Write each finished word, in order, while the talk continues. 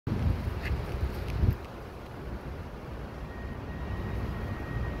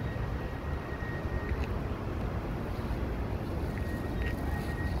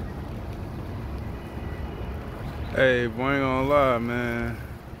Hey, boy, ain't gonna lie, man.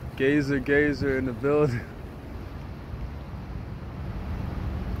 Gazer in the building.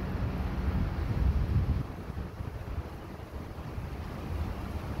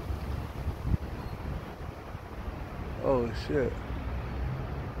 Oh, shit.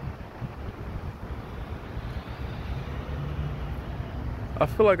 I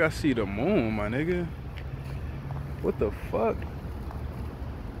feel like I see the moon, my nigga. What the fuck?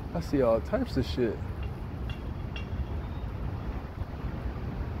 I see all types of shit.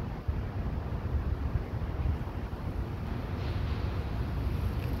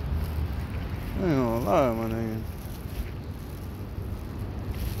 I ain't gonna lie, my nigga.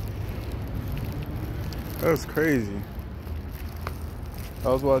 That's crazy. I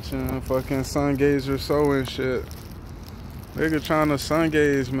was watching fucking Sungazer show and shit. Nigga trying to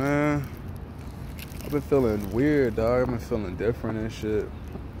sungaze, man. I've been feeling weird, dog. I've been feeling different and shit.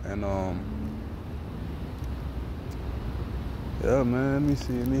 And yeah, man. Let me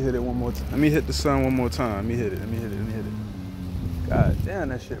see. Let me hit it one more time. Let me hit the sun one more time. Let me hit it. Let me hit it. Let me hit it. God damn,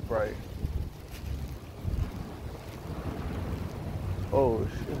 that shit bright. Oh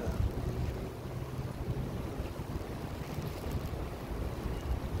shit.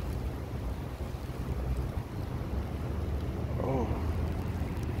 Oh.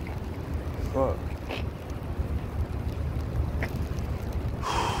 Fuck.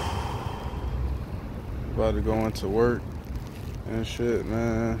 About to go into work and shit,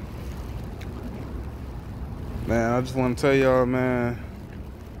 man. Man, I just want to tell y'all, man.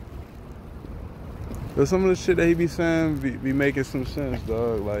 But some of the shit that he be saying be making some sense,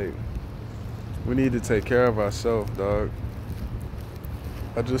 dog. Like, we need to take care of ourselves, dog.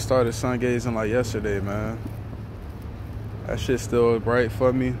 I just started sun gazing like yesterday, man. That shit still bright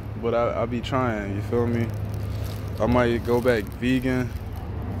for me, but I be trying, you feel me? I might go back vegan.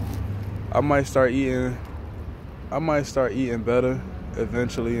 I might start eating better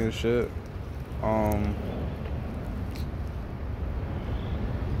eventually and shit.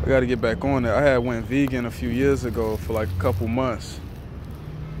 I gotta get back on it. I had went vegan a few years ago for like a couple months.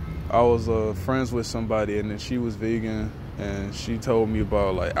 I was friends with somebody and then she was vegan and she told me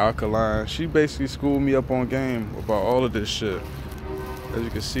about like alkaline. She basically schooled me up on game about all of this shit. As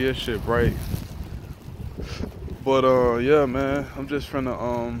you can see, this shit bright. But yeah, man, I'm just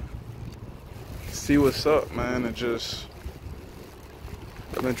finna see what's up, man, and just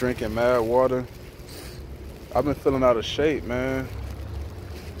I've been drinking mad water. I've been feeling out of shape, man.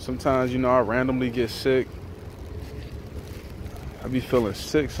 Sometimes, you know, I randomly get sick. I be feeling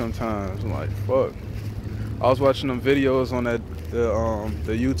sick sometimes. I'm like, fuck. I was watching them videos on that the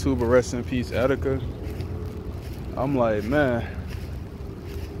YouTuber, rest in peace, Etika. I'm like, man,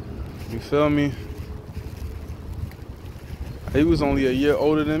 you feel me? He was only a year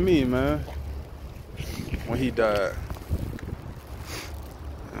older than me, man, when he died.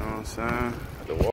 You know what I'm saying?